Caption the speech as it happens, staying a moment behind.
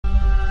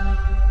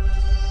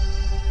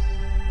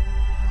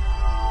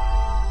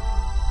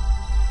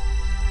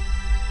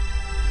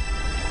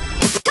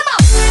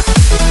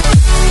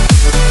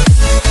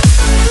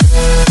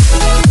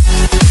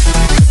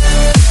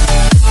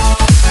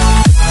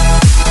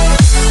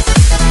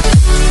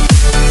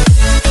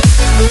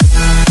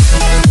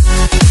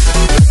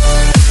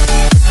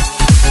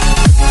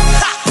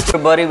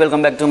everybody,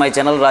 welcome back to my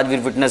channel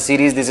Rajveer Fitness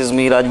Series. This is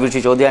me Rajveer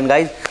Shishodia and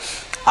guys,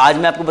 आज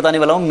मैं आपको बताने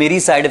वाला हूँ मेरी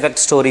साइड इफेक्ट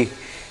स्टोरी।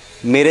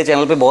 मेरे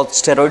चैनल पे बहुत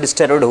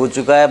स्टेरॉइड हो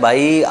चुका है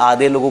भाई।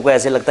 आधे लोगों को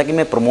ऐसे लगता है कि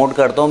मैं प्रमोट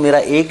करता हूँ। मेरा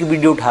एक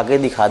वीडियो उठा के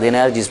दिखा देना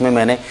यार जिसमें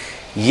मैंने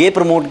ये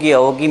प्रमोट किया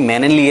हो कि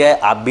मैंने लिया है,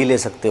 आप भी ले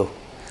सकते हो।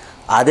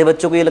 आधे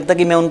बच्चों को ये लगता है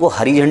कि मैं उनको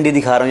हरी झंडी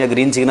दिखा रहा हूँ या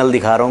ग्रीन सिग्नल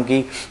दिखा रहा हूँ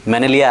कि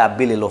मैंने लिया है, आप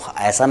भी ले लो।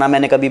 ऐसा ना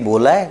मैंने कभी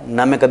बोला है,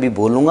 ना मैं कभी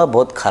बोलूँगा।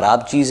 बहुत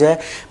ख़राब चीज़ है।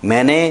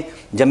 मैंने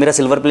जब मेरा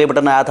सिल्वर प्ले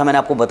बटन आया था मैंने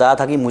आपको बताया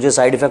था कि मुझे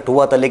साइड इफ़ेक्ट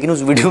हुआ था, लेकिन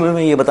उस वीडियो में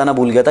मैं ये बताना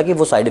भूल गया था कि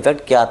वो साइड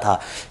इफ़ेक्ट क्या था,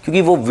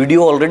 क्योंकि वो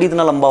वीडियो ऑलरेडी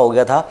इतना लंबा हो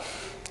गया था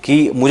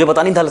कि मुझे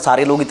पता नहीं था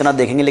सारे लोग इतना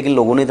देखेंगे, लेकिन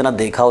लोगों ने इतना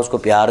देखा, उसको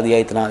प्यार दिया,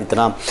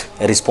 इतना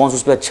रिस्पॉन्स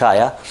उस पर अच्छा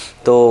आया।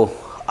 तो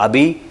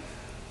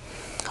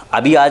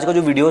अभी आज का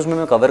जो वीडियोस में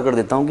मैं कवर कर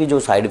देता हूँ कि जो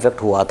साइड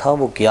इफ़ेक्ट हुआ था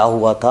वो क्या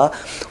हुआ था।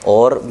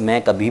 और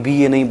मैं कभी भी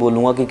ये नहीं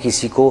बोलूँगा कि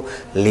किसी को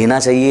लेना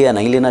चाहिए या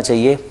नहीं लेना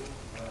चाहिए।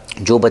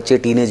 जो बच्चे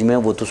टीनेज में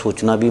वो तो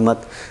सोचना भी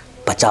मत।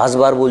 50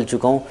 बार बोल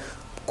चुका हूँ,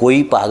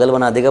 कोई पागल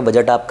बना देगा।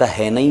 बजट आपका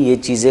है नहीं, ये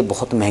चीज़ें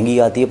बहुत महंगी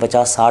आती है।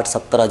 50, 60,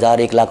 70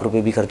 हज़ार, 1 लाख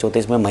रुपये भी खर्च होते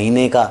हैं इसमें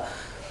महीने का।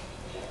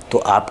 तो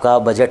आपका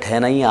बजट है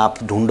नहीं, आप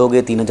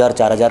ढूंढोगे 3000,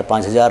 4000,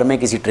 5000 में,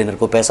 किसी ट्रेनर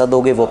को पैसा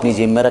दोगे, वो अपनी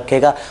जेब में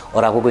रखेगा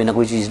और आपको कोई ना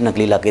कोई चीज़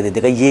नकली ला के दे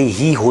देगा। ये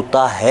ही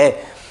होता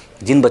है।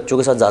 जिन बच्चों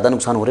के साथ ज़्यादा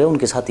नुकसान हो रहे हैं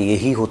उनके साथ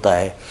यही होता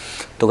है।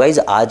 तो गाइज़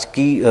आज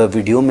की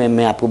वीडियो में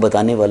मैं आपको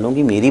बताने वाला हूँ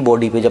कि मेरी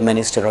बॉडी पे जब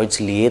मैंने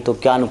स्टेरॉइड्स लिए तो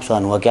क्या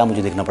नुकसान हुआ, क्या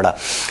मुझे देखना पड़ा।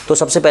 तो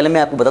सबसे पहले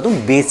मैं आपको बता दूँ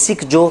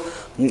बेसिक जो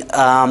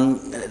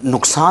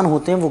नुकसान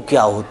होते हैं वो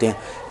क्या होते हैं।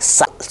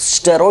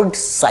 Steroid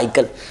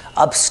cycle.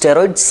 अब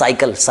स्टेरॉइड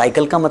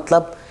साइकिल का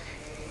मतलब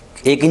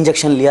एक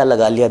इंजेक्शन लिया,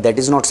 लगा लिया, that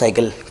is not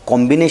cycle.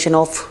 Combination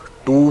of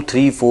 2,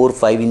 3, 4,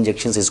 5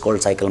 injection is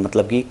called cycle.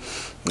 मतलब कि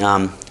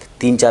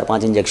 3, 4,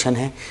 5 इंजेक्शन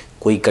है।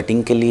 कोई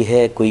कटिंग के लिए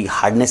है, कोई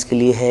हार्डनेस के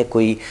लिए है,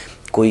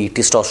 कोई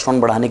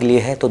टेस्टोस्टेरोन बढ़ाने के लिए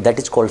है, तो दैट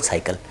इज़ कॉल्ड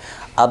साइकिल।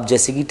 अब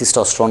जैसे कि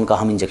टेस्टोस्टेरोन का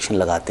हम इंजेक्शन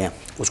लगाते हैं,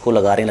 उसको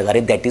लगा रहे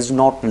हैं, that is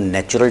not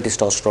natural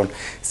testosterone,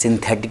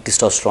 synthetic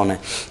testosterone है।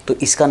 तो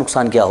इसका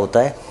नुकसान क्या होता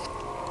है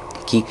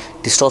कि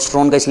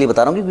टेस्टोस्टेरोन का इसलिए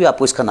बता रहा हूँ क्योंकि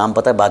आपको इसका नाम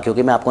पता है, बाकियों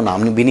के मैं आपको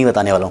नाम भी नहीं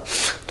बताने वाला हूँ।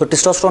 तो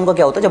टेस्टोस्टेरोन का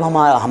क्या होता है, जब हम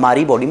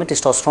हमारी बॉडी में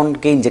टेस्टोस्टेरोन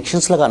के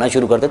इंजेक्शंस लगाना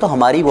शुरू करते हैं तो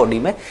हमारी बॉडी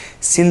में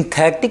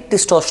सिंथेटिक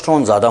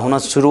टेस्टोस्टेरोन ज़्यादा होना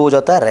शुरू हो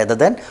जाता है रेदर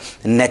देन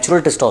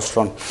नेचुरल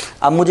टेस्टोस्टेरोन।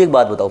 अब मुझे एक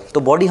बात बताओ, तो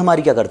बॉडी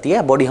हमारी क्या करती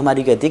है? बॉडी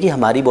हमारी कहती है कि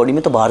हमारी बॉडी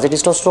में तो बाहर से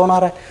टेस्टोस्टेरोन आ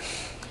रहा है,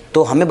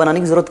 तो हमें बनाने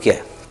की ज़रूरत क्या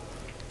है?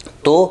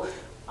 तो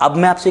अब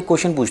मैं आपसे एक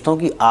क्वेश्चन पूछता हूँ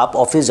कि आप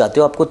ऑफिस जाते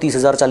हो, आपको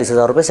 30,000,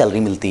 40,000 रुपये सैलरी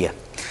मिलती है।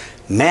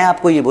 मैं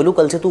आपको ये बोलूँ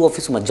कल से तू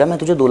ऑफिस मत जा, मैं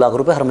तुझे 2 लाख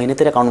रुपए हर महीने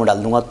तेरे अकाउंट में डाल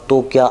दूंगा,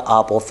 तो क्या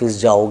आप ऑफिस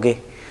जाओगे?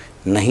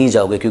 नहीं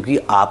जाओगे, क्योंकि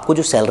आपको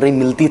जो सैलरी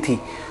मिलती थी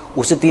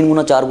उससे 3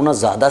 गुना 4 गुना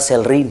ज़्यादा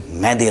सैलरी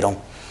मैं दे रहा हूँ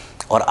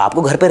और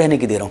आपको घर पे रहने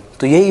की दे रहा हूँ।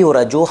 तो यही हो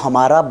रहा है, जो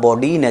हमारा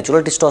बॉडी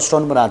नेचुरल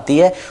टेस्टोस्टेरोन बनाती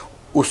है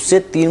उससे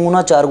 3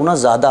 गुना 4 गुना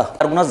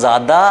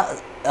ज़्यादा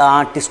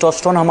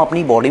टेस्टोस्टेरोन हम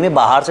अपनी बॉडी में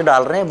बाहर से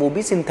डाल रहे हैं, वो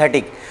भी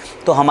सिंथेटिक।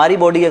 तो हमारी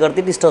बॉडी क्या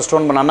करती है,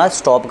 टेस्टोस्टेरोन बनाना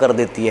स्टॉप कर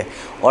देती है।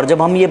 और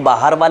जब हम ये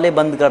बाहर वाले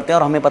बंद करते हैं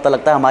और हमें पता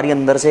लगता है हमारी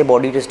अंदर से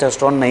बॉडी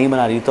टेस्टोस्टेरोन नहीं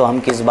बना रही, तो हम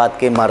किस बात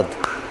के मर्द।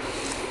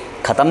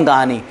 ख़त्म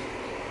कहानी।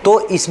 तो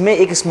इसमें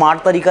एक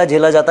स्मार्ट तरीका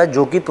झेला जाता है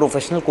जो कि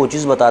प्रोफेशनल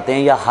कोचेज़ बताते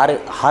हैं या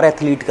हर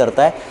एथलीट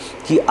करता है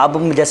कि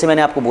अब जैसे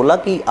मैंने आपको बोला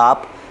कि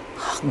आप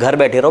घर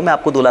बैठे रहो, मैं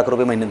आपको 2 लाख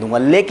रुपए महीने दूंगा,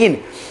 लेकिन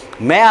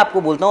मैं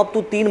आपको बोलता हूँ अब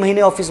तू 3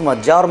 महीने ऑफिस मत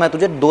जा और मैं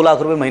तुझे 2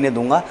 लाख रुपए महीने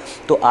दूंगा।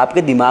 तो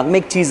आपके दिमाग में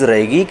एक चीज़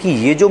रहेगी कि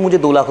ये जो मुझे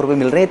 2 लाख रुपए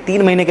मिल रहे हैं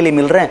 3 महीने के लिए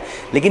मिल रहे हैं,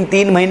 लेकिन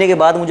 3 महीने के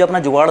बाद मुझे अपना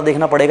जुगाड़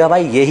देखना पड़ेगा।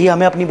 भाई यही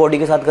हमें अपनी बॉडी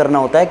के साथ करना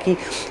होता है कि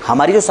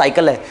हमारी जो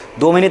साइकिल है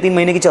 2 महीने 3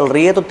 महीने की चल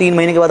रही है, तो 3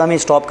 महीने के बाद हमें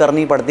स्टॉप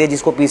करनी पड़ती है,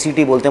 जिसको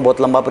PCT बोलते हैं।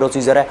 बहुत लंबा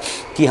प्रोसीजर है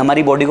कि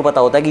हमारी बॉडी को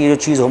पता होता है कि ये जो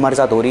चीज़ हमारे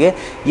साथ हो रही है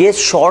ये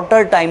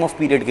शॉर्टर टाइम ऑफ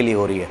पीरियड के लिए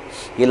हो रही है,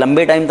 ये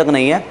लंबे टाइम तक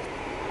नहीं है।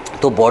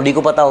 तो बॉडी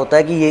को पता होता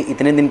है कि ये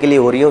इतने दिन के लिए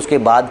हो रही है, उसके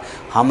बाद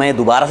हमें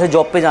दोबारा से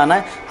जॉब पे जाना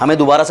है, हमें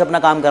दोबारा से अपना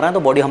काम करना है, तो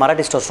बॉडी हमारा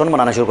टेस्टोस्टेरोन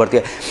बनाना शुरू करती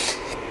है।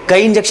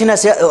 कई इंजेक्शन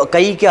ऐसे,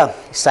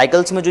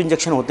 साइकिल्स में जो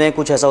इंजेक्शन होते हैं,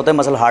 कुछ ऐसा होता है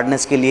मसल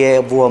हार्डनेस के लिए,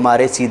 वो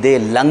हमारे सीधे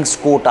लंग्स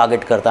को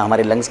टारगेट करता है,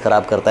 हमारे लंग्स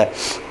ख़राब करता है।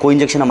 कोई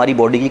इंजेक्शन हमारी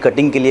बॉडी की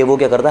कटिंग के लिए, वो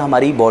क्या करता है,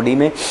 हमारी बॉडी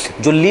में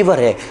जो लीवर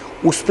है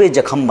उस पर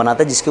जख्म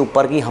बनाता है, जिसके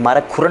ऊपर की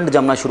हमारा खुरंड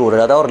जमना शुरू हो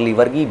जाता है और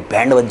लीवर की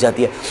बैंड बच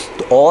जाती है।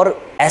 तो और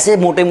ऐसे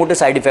मोटे मोटे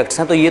साइड इफ़ेक्ट्स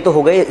हैं। तो ये तो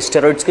हो गए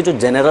स्टेरॉइड्स के जो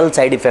जनरल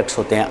साइड इफ़ेक्ट्स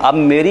होते हैं। अब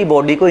मेरी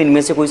बॉडी को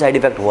इनमें से कोई साइड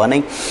इफ़ेक्ट हुआ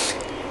नहीं।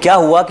 क्या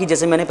हुआ कि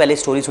जैसे मैंने पहले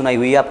स्टोरी सुनाई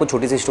हुई है, आपको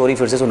छोटी सी स्टोरी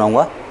फिर से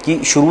सुनाऊंगा कि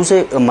शुरू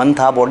से मन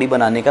था बॉडी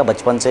बनाने का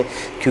बचपन से,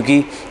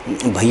 क्योंकि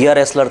भैया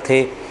रेसलर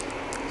थे,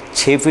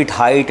 6 फीट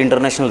हाइट,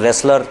 इंटरनेशनल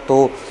रेसलर।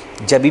 तो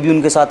जब भी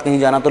उनके साथ कहीं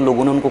जाना तो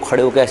लोगों ने उनको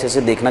खड़े होकर ऐसे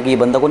ऐसे देखना कि ये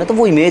बंदा कौन है। तो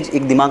वो इमेज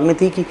एक दिमाग में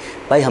थी कि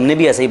भाई हमने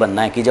भी ऐसे ही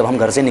बनना है कि जब हम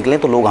घर से निकलें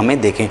तो लोग हमें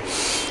देखें।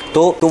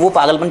 तो वो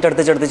पागलपन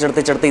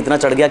चढ़ते इतना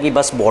चढ़ गया कि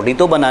बस बॉडी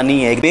तो बनानी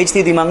है। एक इमेज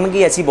थी दिमाग में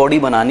कि ऐसी बॉडी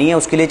बनानी है,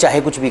 उसके लिए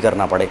चाहे कुछ भी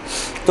करना पड़े।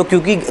 तो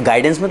क्योंकि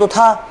गाइडेंस में तो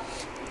था,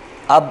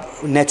 अब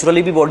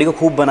नेचुरली भी बॉडी को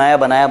खूब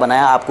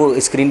बनाया। आपको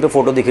स्क्रीन पे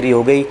फ़ोटो दिख रही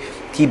हो गई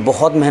कि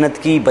बहुत मेहनत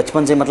की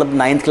बचपन से, मतलब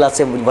 9th क्लास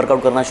से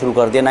वर्कआउट करना शुरू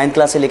कर दिया। 9th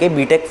क्लास से लेके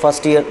बीटेक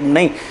फर्स्ट ईयर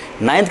नहीं,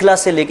 9th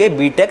क्लास से लेके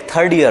बीटेक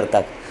 3rd ईयर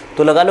तक। तो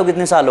तो लगा लो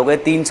कितने साल हो गए,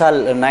 3 साल,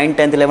 9,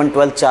 10, 11,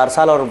 12, 4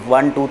 साल और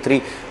 1, 2, 3,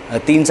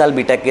 3 साल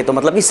बीटेक के, तो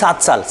मतलब कि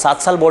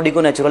 7 साल बॉडी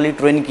को नेचुरली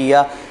ट्रेन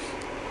किया,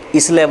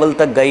 इस लेवल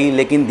तक गई।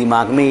 लेकिन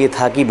दिमाग में ये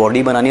था कि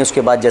बॉडी बनानी है।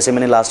 उसके बाद जैसे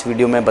मैंने लास्ट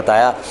वीडियो में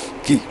बताया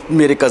कि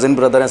मेरे कज़न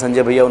ब्रदर हैं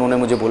संजय भैया, उन्होंने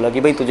मुझे बोला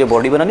कि भाई तुझे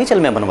बॉडी बनानी, चल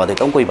मैं बनवा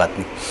देता हूँ, कोई बात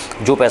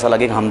नहीं, जो पैसा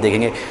लगेगा हम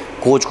देखेंगे।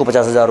 कोच को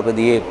 50,000 रुपये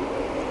दिए।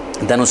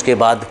 देन उसके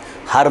बाद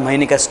हर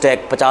महीने का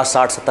स्टैक 50,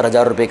 60, 70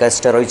 हज़ार रुपये का,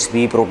 स्टेरॉइड्स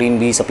भी, प्रोटीन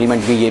भी,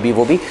 सप्लीमेंट भी, ये भी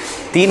वो भी।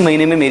 3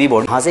 महीने में मेरी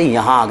बॉडी यहाँ से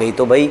यहाँ आ गई।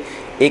 तो भाई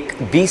एक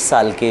 20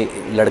 साल के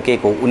लड़के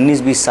को,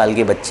 19-20 साल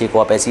के बच्चे को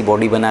आप ऐसी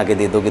बॉडी बना के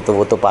दे दोगे तो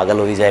वो तो पागल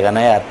हो ही जाएगा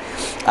ना यार।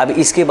 अब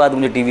इसके बाद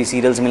मुझे टीवी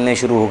सीरियल्स मिलने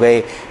शुरू हो गए,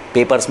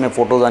 पेपर्स में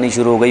फ़ोटोज़ आनी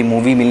शुरू हो गई,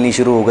 मूवी मिलनी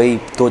शुरू हो गई,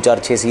 2, 4,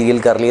 6 सीरियल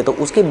कर लिए। तो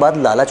उसके बाद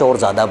लालच और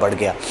ज़्यादा बढ़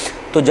गया।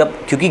 तो जब,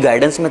 क्योंकि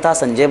गाइडेंस में था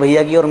संजय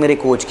भैया की और मेरे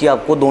कोच की,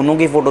 आपको दोनों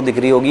की फ़ोटो दिख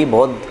रही होगी,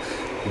 बहुत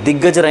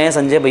दिग्गज रहे हैं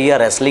संजय भैया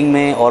रेसलिंग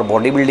में और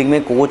बॉडी बिल्डिंग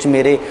में। कोच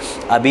मेरे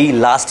अभी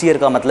लास्ट ईयर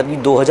का, मतलब कि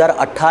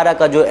 2018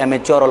 का जो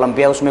एमेच्योर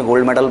ओलंपिया उसमें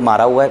गोल्ड मेडल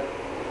मारा हुआ है।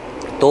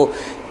 तो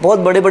बहुत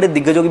बड़े बड़े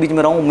दिग्गजों के बीच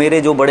में रहा हूँ।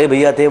 मेरे जो बड़े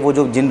भैया थे, वो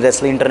जो जिन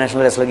रेसलिंग,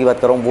 इंटरनेशनल रेसलर की बात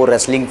कर रहा हूँ, वो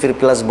रेसलिंग फिर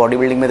प्लस बॉडी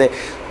बिल्डिंग में थे।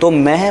 तो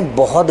मैं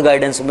बहुत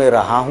गाइडेंस में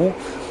रहा हूँ।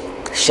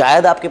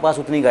 शायद आपके पास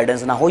उतनी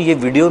गाइडेंस ना हो, ये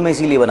वीडियो मैं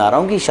इसीलिए बना रहा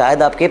हूँ कि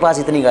शायद आपके पास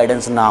इतनी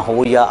गाइडेंस ना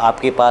हो, या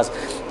आपके पास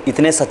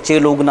इतने सच्चे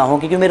लोग ना हो,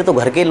 क्योंकि मेरे तो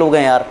घर के लोग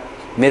हैं यार,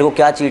 मेरे को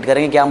क्या चीट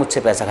करेंगे, क्या मुझसे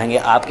पैसा खाएंगे।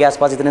 आपके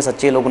आसपास इतने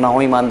सच्चे लोग ना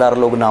हो, ईमानदार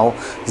लोग ना हो,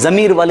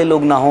 ज़मीर वाले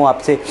लोग ना हो,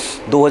 आपसे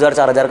 2000,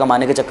 4000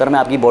 कमाने के चक्कर में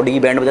आपकी बॉडी की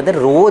बैंड बजाते।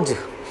 रोज़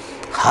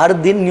हर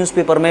दिन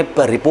न्यूज़पेपर में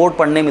रिपोर्ट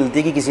पढ़ने मिलती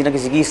है कि किसी न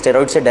किसी की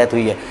स्टेरॉइड से डेथ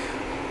हुई है,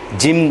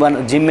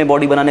 जिम में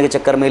बॉडी बनाने के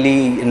चक्कर में ली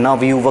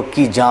नवयुवक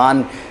की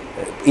जान,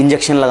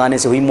 इंजेक्शन लगाने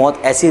से हुई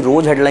मौत। ऐसी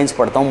रोज़ हेडलाइंस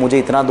पढ़ता हूँ, मुझे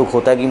इतना दुख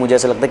होता है कि मुझे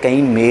ऐसा लगता है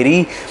कहीं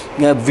मेरी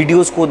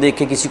वीडियोस को देख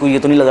के किसी को ये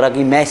तो नहीं लग रहा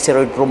कि मैं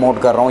स्टेरॉइड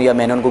प्रमोट कर रहा हूँ या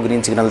मैंने उनको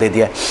ग्रीन सिग्नल दे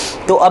दिया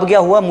है। तो अब क्या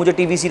हुआ, मुझे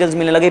टीवी सीरियल्स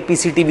मिलने लगे,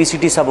 पीसीटी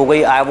वीसीटी सब हो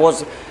गई। आई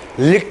वॉज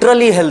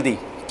लिटरली हेल्दी,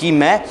 कि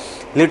मैं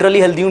लिटरली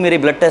हेल्दी हूँ। मेरे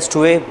ब्लड टेस्ट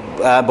हुए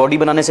बॉडी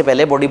बनाने से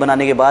पहले, बॉडी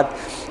बनाने के बाद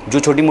जो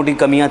छोटी मोटी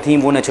कमियां थी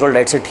वो नेचुरल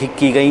डाइट से ठीक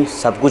की गई,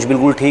 सब कुछ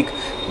बिल्कुल ठीक,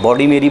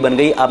 बॉडी मेरी बन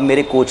गई। अब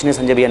मेरे कोच ने,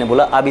 संजय भैया ने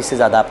बोला अब इससे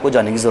ज़्यादा आपको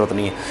जाने की ज़रूरत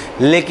नहीं है।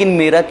 लेकिन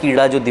मेरा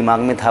कीड़ा जो दिमाग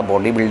में था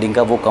बॉडी बिल्डिंग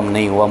का, वो कम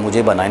नहीं हुआ,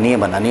 मुझे बनानी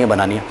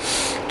है।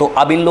 तो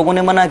अब इन लोगों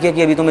ने मना किया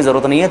कि अभी तुम्हें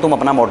ज़रूरत नहीं है, तुम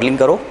अपना मॉडलिंग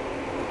करो,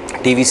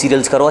 टीवी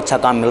सीरियल्स करो, अच्छा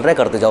काम मिल रहा है,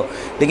 करते जाओ।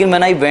 लेकिन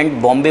मैंने इवेंट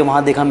बॉम्बे,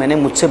 वहाँ देखा मैंने,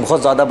 मुझसे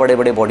बहुत ज़्यादा बड़े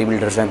बड़े बॉडी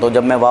बिल्डर्स हैं। तो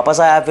जब मैं वापस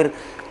आया फिर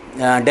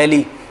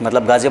दिल्ली,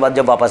 मतलब गाज़ियाबाद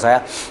जब वापस आया,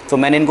 तो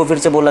मैंने इनको फिर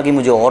से बोला कि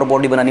मुझे और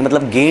बॉडी बनानी,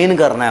 मतलब गेन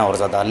करना है और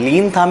ज़्यादा।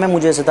 लीन था मैं,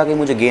 मुझे ऐसा था कि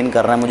मुझे गेन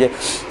करना है, मुझे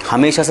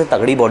हमेशा से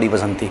तगड़ी बॉडी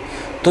पसंद थी।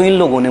 तो इन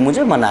लोगों ने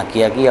मुझे मना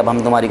किया कि अब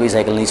हम तुम्हारी कोई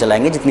साइकिल नहीं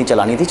चलाएंगे, जितनी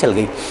चलानी थी चल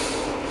गई।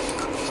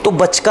 तो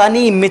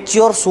बचकानी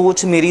इमेच्योर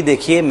सोच मेरी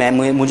देखिए,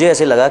 मुझे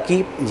ऐसे लगा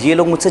कि ये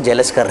लोग मुझसे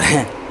जेलस कर रहे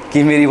हैं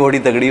कि मेरी बॉडी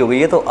तगड़ी हो गई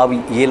है, तो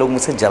अब ये लोग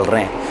मुझसे जल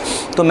रहे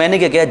हैं। तो मैंने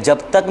क्या किया,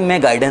 जब तक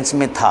मैं गाइडेंस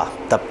में था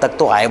तब तक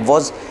तो आई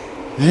वॉज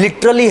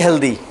लिटरली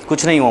हेल्दी,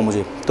 कुछ नहीं हुआ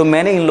मुझे। तो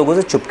मैंने इन लोगों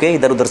से चुपके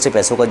इधर उधर से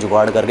पैसों का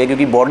जुगाड़ करके,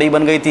 क्योंकि बॉडी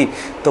बन गई थी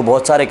तो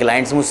बहुत सारे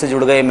क्लाइंट्स मुझसे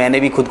जुड़ गए। मैंने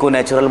भी खुद को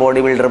नेचुरल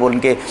बॉडी बिल्डर बोल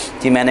के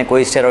कि मैंने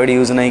कोई स्टेरॉइड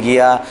यूज़ नहीं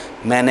किया,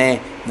 मैंने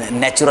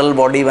नेचुरल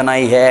बॉडी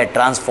बनाई है,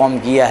 ट्रांसफॉर्म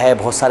किया है।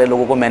 बहुत सारे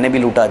लोगों को मैंने भी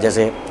लूटा,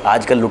 जैसे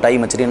आजकल लुटाई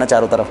मच रही है ना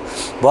चारों तरफ।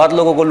 बहुत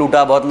लोगों को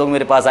लूटा, बहुत लोग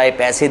मेरे पास आए,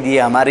 पैसे दिए,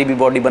 हमारी भी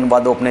बॉडी बनवा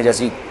दो अपने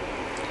जैसी।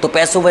 तो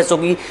पैसों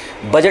की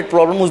बजट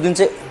प्रॉब्लम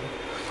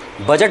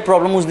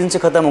उस दिन से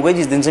ख़त्म हो गई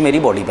जिस दिन से मेरी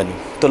बॉडी बनी।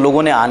 तो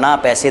लोगों ने आना,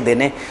 पैसे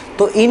देने।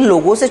 तो इन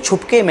लोगों से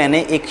छुप के मैंने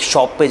एक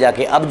शॉप पे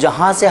जाके, अब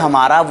जहाँ से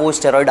हमारा वो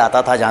स्टेरॉइड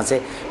आता था, जहाँ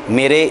से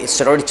मेरे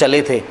स्टेरॉइड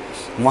चले थे,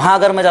 वहाँ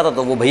अगर मैं जाता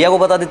तो वो भैया को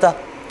बता देता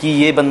कि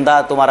ये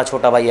बंदा तुम्हारा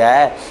छोटा भैया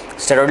है,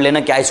 स्टेरॉइड लेना,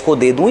 क्या इसको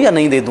दे दूँ या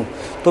नहीं दे दूँ।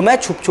 तो मैं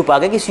छुप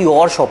के किसी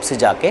और शॉप से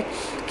जाके,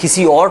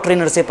 किसी और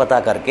ट्रेनर से पता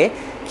करके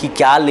कि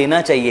क्या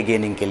लेना चाहिए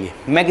गेनिंग के लिए,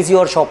 मैं किसी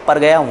और शॉप पर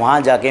गया,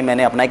 वहाँ जाके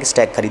मैंने अपना एक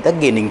स्टैक खरीदा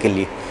गेनिंग के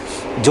लिए,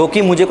 जो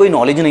कि मुझे कोई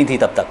नॉलेज नहीं थी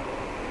तब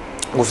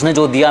तक। उसने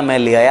जो दिया मैं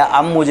ले आया।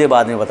 अब मुझे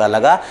बाद में पता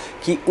लगा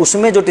कि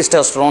उसमें जो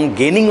टेस्टोस्टेरोन,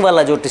 गेनिंग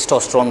वाला जो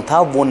टेस्टोस्टेरोन था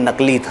वो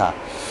नकली था।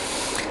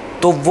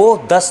 तो वो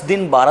 10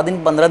 दिन, 12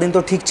 दिन, 15 दिन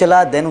तो ठीक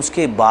चला। देन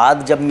उसके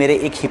बाद जब मेरे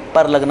एक हिप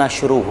पर लगना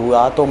शुरू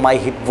हुआ तो माई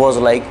हिप वॉज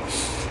लाइक,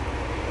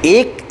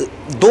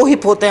 2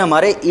 हिप होते हैं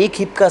हमारे, एक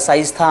हिप का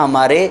साइज़ था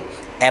हमारे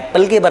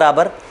एप्पल के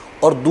बराबर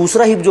और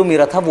दूसरा हिप जो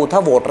मेरा था वो था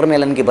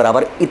वाटरमेलन के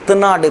बराबर।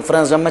 इतना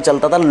डिफरेंस, जब मैं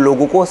चलता था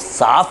लोगों को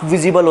साफ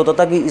विजिबल होता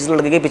था कि इस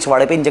लड़के के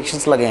पिछवाड़े पे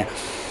इंजेक्शंस लगे हैं,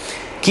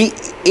 कि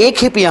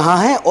एक हिप यहाँ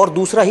है और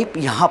दूसरा हिप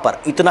यहाँ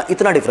पर,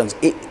 इतना डिफरेंस।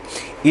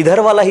 इधर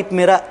वाला हिप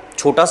मेरा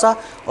छोटा सा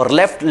और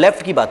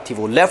लेफ्ट की बात थी,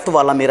 वो लेफ्ट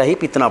वाला मेरा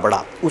हिप इतना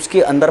बड़ा,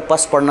 उसके अंदर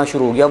पस पड़ना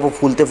शुरू हो गया, वो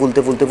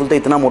फूलते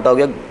इतना मोटा हो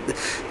गया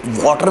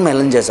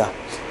वाटरमेलन जैसा।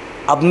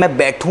 अब मैं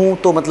बैठूं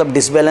तो मतलब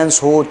डिसबैलेंस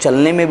हो,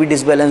 चलने में भी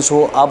डिसबैलेंस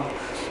हो। अब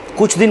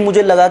कुछ दिन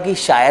मुझे लगा कि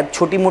शायद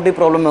छोटी मोटी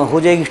प्रॉब्लम हो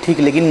जाएगी ठीक,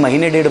 लेकिन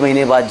महीने 1.5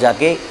 महीने बाद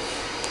जाके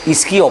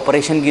इसकी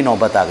ऑपरेशन की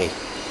नौबत आ गई।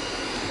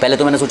 पहले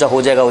तो मैंने सोचा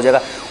हो जाएगा,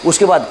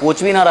 उसके बाद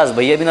कोच भी नाराज़,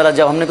 भैया भी नाराज़।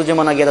 जब हमने तुझे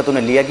मना किया था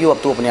तूने लिया क्यों, अब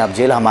तू अपने आप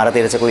जेल, हमारा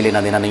तेरे से कोई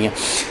लेना देना नहीं है।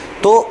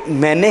 तो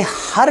मैंने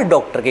हर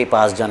डॉक्टर के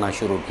पास जाना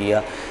शुरू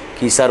किया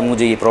कि सर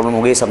मुझे ये प्रॉब्लम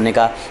हो गई, सबने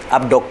कहा।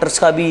 अब डॉक्टर्स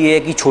का भी ये है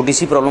कि छोटी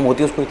सी प्रॉब्लम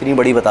होती है उसको इतनी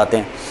बड़ी बताते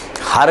हैं।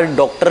 हर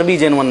डॉक्टर भी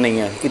जेन्युइन नहीं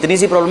है, इतनी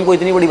सी प्रॉब्लम को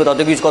इतनी बड़ी बताते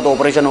हैं कि इसका तो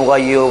ऑपरेशन होगा,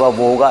 ये होगा,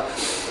 वो होगा।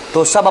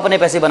 तो सब अपने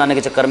पैसे बनाने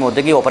के चक्कर में होते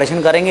हैं कि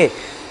ऑपरेशन करेंगे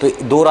तो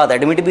 2 रात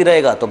एडमिट भी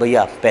रहेगा तो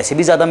भैया पैसे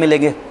भी ज़्यादा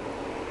मिलेंगे।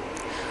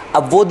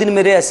 अब वो दिन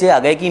मेरे ऐसे आ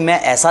गए कि मैं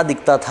ऐसा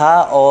दिखता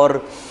था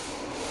और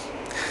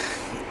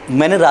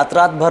मैंने रात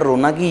रात भर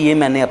रोना कि ये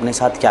मैंने अपने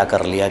साथ क्या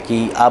कर लिया।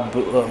 कि अब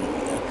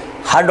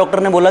हर डॉक्टर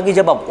ने बोला कि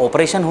जब अब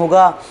ऑपरेशन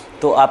होगा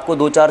तो आपको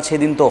 2-4-6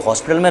 दिन तो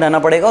हॉस्पिटल में रहना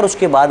पड़ेगा और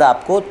उसके बाद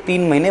आपको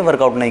 3 महीने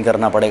वर्कआउट नहीं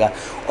करना पड़ेगा।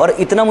 और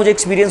इतना मुझे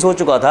एक्सपीरियंस हो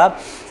चुका था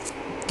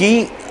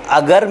कि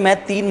अगर मैं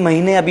 3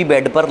 महीने अभी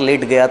बेड पर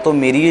लेट गया तो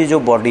मेरी ये जो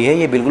बॉडी है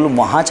ये बिल्कुल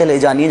वहाँ चले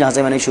जानी है जहाँ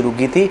से मैंने शुरू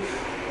की थी।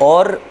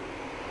 और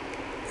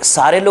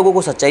सारे लोगों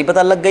को सच्चाई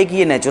पता लग गई कि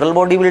ये नेचुरल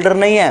बॉडी बिल्डर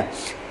नहीं है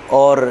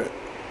और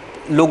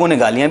लोगों ने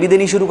गालियाँ भी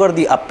देनी शुरू कर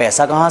दी। अब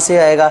पैसा कहाँ से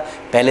आएगा?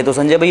 पहले तो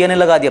संजय भैया ने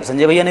लगा दिया, अब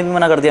संजय भैया ने भी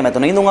मना कर दिया, मैं तो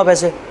नहीं दूंगा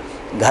पैसे।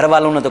 घर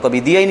वालों ने तो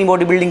कभी दिया ही नहीं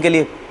बॉडी बिल्डिंग के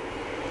लिए।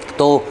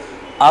 तो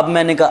अब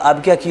मैंने कहा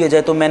अब क्या किया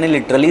जाए। तो मैंने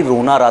लिटरली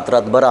रोना रात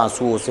रात भर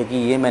आंसुओं से कि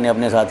ये मैंने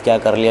अपने साथ क्या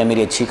कर लिया,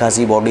 मेरी अच्छी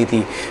खासी बॉडी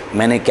थी,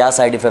 मैंने क्या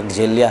साइड इफ़ेक्ट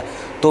झेल लिया।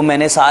 तो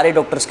मैंने सारे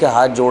डॉक्टर्स के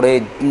हाथ जोड़े,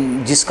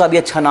 जिसका भी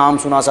अच्छा नाम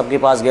सुना सबके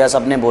पास गया,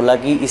 सब ने बोला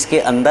कि इसके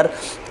अंदर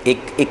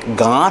एक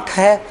गांठ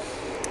है।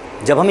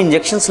 जब हम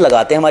इंजेक्शंस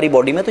लगाते हैं हमारी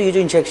बॉडी में तो ये जो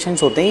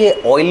इंजेक्शंस होते हैं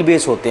ये ऑयल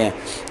बेस होते हैं,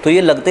 तो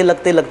ये लगते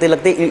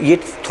लगते ये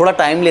थोड़ा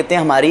टाइम लेते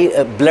हैं हमारी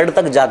ब्लड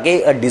तक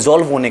जाके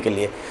डिज़ोल्व होने के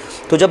लिए।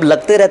 तो जब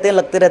लगते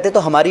रहते तो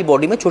हमारी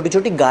बॉडी में छोटी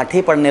छोटी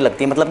गांठें पड़ने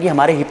लगती हैं, मतलब कि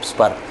हमारे हिप्स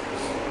पर।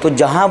 तो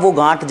जहाँ वो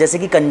गांठ जैसे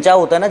कि कंचा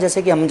होता है ना,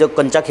 जैसे कि हम जब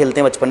कंचा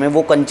खेलते हैं बचपन में,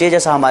 वो कंचे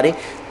जैसा हमारे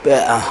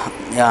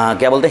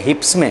क्या बोलते हैं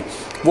हिप्स में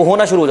वो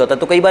होना शुरू हो जाता है।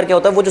 तो कई बार क्या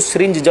होता है वो जो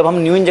सिरिंज जब हम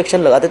न्यू इंजेक्शन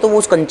लगाते हैं तो वो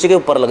उस कंचे के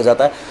ऊपर लग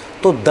जाता है,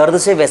 तो दर्द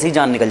से वैसे ही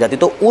जान निकल जाती है।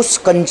 तो उस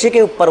कंचे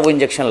के ऊपर वो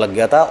इंजेक्शन लग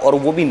गया था और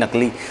वो भी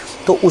नकली।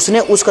 तो उसने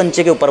उस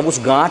कंचे के ऊपर, उस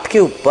गांठ के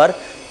ऊपर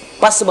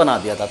पस बना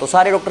दिया था। तो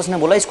सारे डॉक्टर्स ने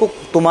बोला इसको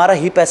तुम्हारा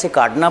हिप ऐसे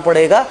काटना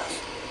पड़ेगा,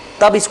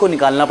 तब इसको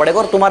निकालना पड़ेगा,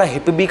 और तुम्हारा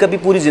हिप भी कभी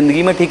पूरी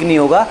ज़िंदगी में ठीक नहीं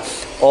होगा,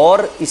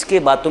 और इसके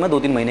बाद तुम्हें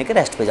 2-3 महीने के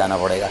रेस्ट पे जाना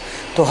पड़ेगा।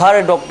 तो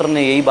हर डॉक्टर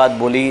ने यही बात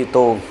बोली।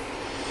 तो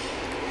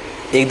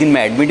एक दिन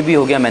मैं एडमिट भी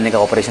हो गया, मैंने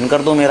कहा ऑपरेशन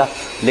कर दो मेरा।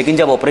 लेकिन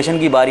जब ऑपरेशन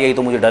की बारी आई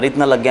तो मुझे डर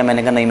इतना लग गया,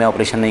 मैंने कहा नहीं मैं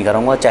ऑपरेशन नहीं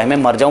कराऊंगा, चाहे मैं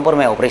मर जाऊं पर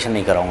मैं ऑपरेशन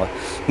नहीं कराऊंगा।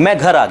 मैं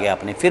घर आ गया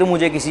अपने। फिर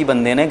मुझे किसी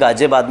बंदे ने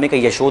गाज़ियाबाद में,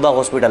 एक यशोदा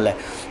हॉस्पिटल है,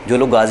 जो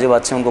लोग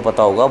गाज़ियाबाद से उनको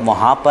पता होगा,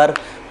 वहाँ पर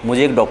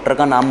मुझे एक डॉक्टर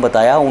का नाम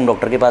बताया। उन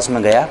डॉक्टर के पास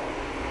मैं गया।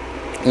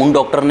 उन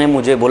डॉक्टर ने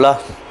मुझे बोला,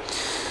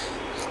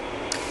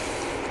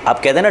 आप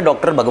कहते हैं ना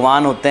डॉक्टर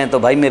भगवान होते हैं, तो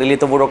भाई मेरे लिए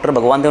तो वो डॉक्टर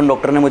भगवान थे। उन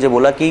डॉक्टर ने मुझे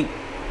बोला कि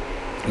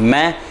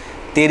मैं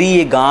तेरी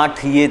ये गांठ,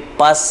 ये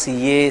पस,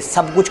 ये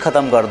सब कुछ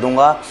ख़त्म कर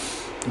दूंगा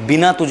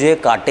बिना तुझे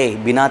काटे,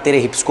 बिना तेरे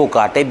हिप्स को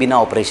काटे, बिना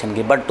ऑपरेशन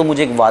के। बट तू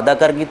मुझे एक वादा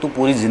कर कि तू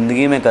पूरी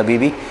ज़िंदगी में कभी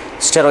भी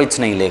स्टेरॉइड्स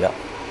नहीं लेगा।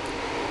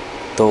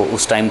 तो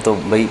उस टाइम तो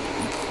भाई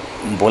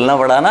बोलना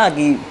पड़ा ना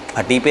कि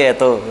हड्डी पे है,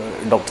 तो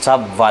डॉक्टर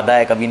साहब वादा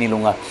है कभी नहीं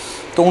लूँगा।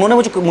 तो उन्होंने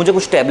मुझे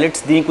कुछ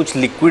टैबलेट्स दी, कुछ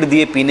लिक्विड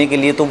दिए पीने के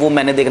लिए। तो वो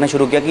मैंने देखना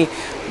शुरू किया कि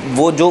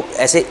वो जो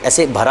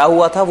ऐसे भरा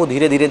हुआ था वो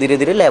धीरे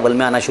धीरे लेवल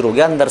में आना शुरू हो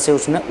गया अंदर से।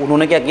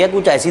 उन्होंने क्या किया,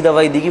 कुछ ऐसी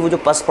दवाई दी कि वो जो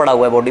पस पड़ा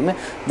हुआ है बॉडी में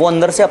वो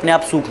अंदर से अपने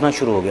आप सूखना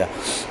शुरू हो गया।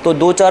 तो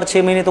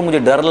 2-4-6 महीने तो मुझे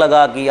डर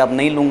लगा कि अब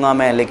नहीं लूँगा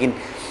मैं। लेकिन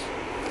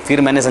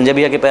फिर मैंने संजय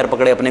भैया के पैर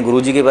पकड़े, अपने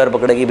गुरुजी के पैर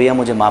पकड़े कि भैया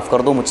मुझे माफ़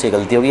कर दो, मुझसे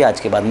गलती होगी, आज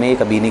के बाद मैं ये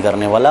कभी नहीं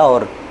करने वाला,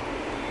 और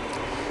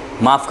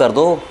माफ़ कर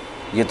दो,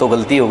 ये तो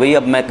गलती हो गई,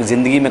 अब मैं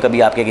ज़िंदगी में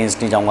कभी आपके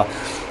अगेंस्ट नहीं जाऊँगा।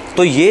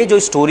 तो ये जो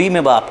स्टोरी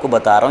मैं आपको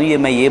बता रहा हूँ,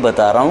 मैं ये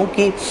बता रहा हूँ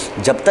कि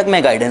जब तक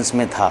मैं गाइडेंस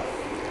में था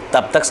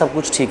तब तक सब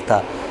कुछ ठीक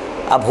था।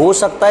 अब हो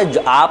सकता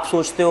है आप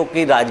सोचते हो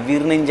कि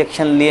राजवीर ने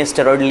इंजेक्शन लिए,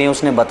 स्टेरॉइड लिए,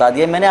 उसने बता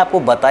दिया। मैंने आपको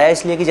बताया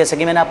इसलिए कि जैसे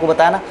कि मैंने आपको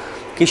बताया ना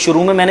कि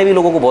शुरू में मैंने भी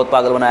लोगों को बहुत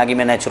पागल बनाया कि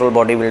मैं नेचुरल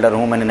बॉडी बिल्डर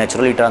हूँ, मैंने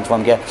नेचुरली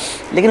ट्रांसफॉर्म किया,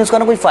 लेकिन उसका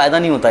ना कोई फ़ायदा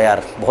नहीं होता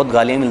यार। बहुत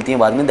गालियाँ मिलती हैं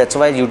बाद में। दैट्स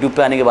वाई यूट्यूब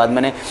पे आने के बाद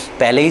मैंने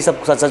पहले ही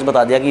सब सच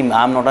बता दिया कि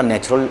I am not a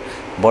natural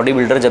body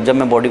builder. जब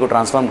मैं बॉडी को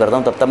ट्रांसफॉर्म करता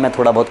हूँ तब मैं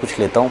थोड़ा बहुत कुछ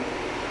लेता हूँ।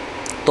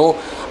 तो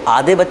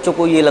आधे बच्चों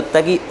को ये लगता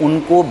है कि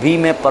उनको भी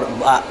मैं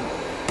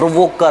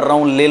प्रोवोक कर रहा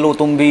हूँ, ले लो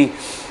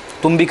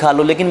तुम भी खा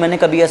लो। लेकिन मैंने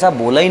कभी ऐसा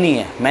बोला ही नहीं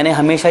है। मैंने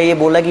हमेशा ये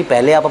बोला कि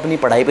पहले आप अपनी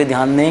पढ़ाई पे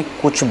ध्यान दें,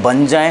 कुछ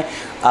बन जाएं।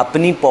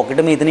 अपनी पॉकेट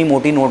में इतनी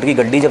मोटी नोट की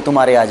गड्डी जब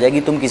तुम्हारे आ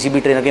जाएगी, तुम किसी भी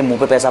ट्रेनर के मुंह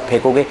पे पैसा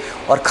फेंकोगे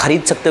और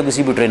ख़रीद सकते हो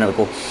किसी भी ट्रेनर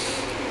को।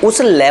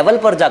 उस लेवल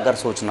पर जाकर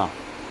सोचना।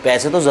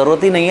 पैसे तो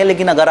ज़रूरत ही नहीं है,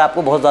 लेकिन अगर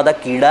आपको बहुत ज़्यादा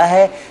कीड़ा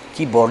है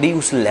कि बॉडी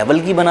उस लेवल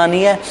की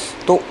बनानी है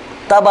तो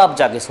तब आप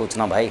जाके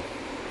सोचना भाई।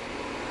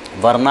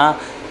 वरना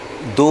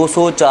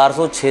 200,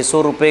 400,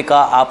 600 रुपये का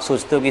आप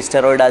सोचते हो कि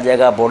स्टेरॉइड आ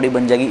जाएगा, बॉडी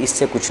बन जाएगी,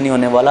 इससे कुछ नहीं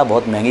होने वाला।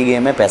 बहुत महंगी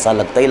गेम है, पैसा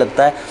लगता ही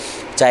लगता है।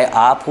 चाहे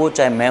आप हो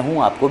चाहे मैं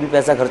हूँ, आपको भी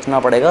पैसा खर्चना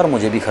पड़ेगा और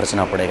मुझे भी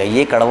खर्चना पड़ेगा।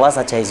 ये कड़वा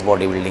सच है इस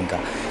बॉडी बिल्डिंग का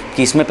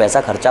कि इसमें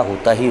पैसा खर्चा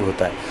होता ही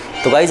होता है।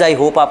 तो गाइज़ आई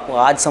होप आपको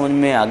आज समझ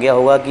में आ गया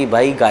होगा कि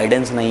भाई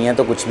गाइडेंस नहीं है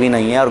तो कुछ भी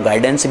नहीं है, और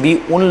गाइडेंस भी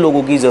उन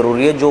लोगों की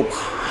ज़रूरी है जो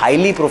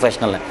हाईली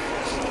प्रोफेशनल हैं।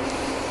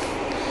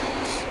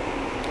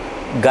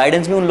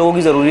 गाइडेंस भी उन लोगों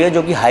की ज़रूरी है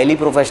जो कि हाईली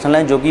प्रोफेशनल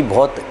हैं, जो कि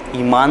बहुत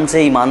ईमान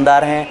से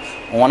ईमानदार हैं,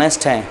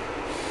 ऑनेस्ट हैं।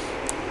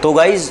 तो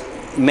गाइज़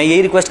मैं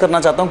यही रिक्वेस्ट करना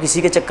चाहता हूँ,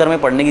 किसी के चक्कर में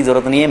पड़ने की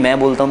ज़रूरत नहीं है। मैं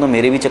बोलता हूँ तो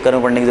मेरे भी चक्कर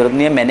में पड़ने की ज़रूरत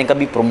नहीं है। मैंने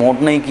कभी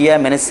प्रमोट नहीं किया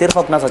है, मैंने सिर्फ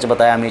अपना सच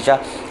बताया, हमेशा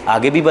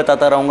आगे भी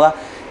बताता रहूँगा।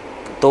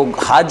 तो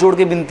हाथ जोड़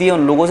के विनती है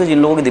उन लोगों से जिन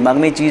लोगों के दिमाग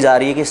में ये चीज़ आ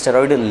रही है कि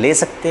स्टेरॉइड ले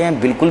सकते हैं,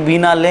 बिल्कुल भी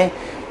ना लें।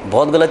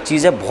 बहुत गलत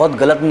चीज़ है, बहुत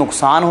गलत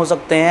नुकसान हो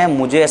सकते हैं।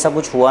 मुझे ऐसा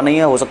कुछ हुआ नहीं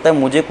है, हो सकता है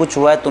मुझे कुछ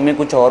हुआ है, तुम्हें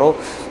कुछ और हो,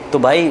 तो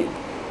भाई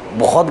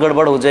बहुत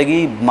गड़बड़ हो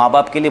जाएगी, माँ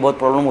बाप के लिए बहुत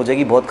प्रॉब्लम हो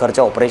जाएगी, बहुत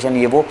खर्चा, ऑपरेशन,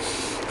 ये वो।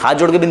 हाथ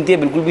जोड़ के विनती है,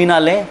 बिल्कुल भी ना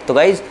लें। तो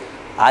गाइज़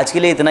आज के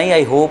लिए इतना ही।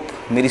 आई होप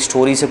मेरी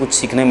स्टोरी से कुछ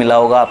सीखने मिला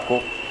होगा आपको।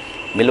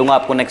 मिलूँगा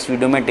आपको नेक्स्ट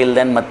वीडियो में। टिल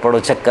देन मत पड़ो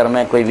चक्कर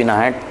में, कोई भी ना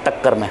है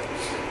टक्कर में।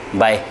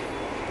 बाय।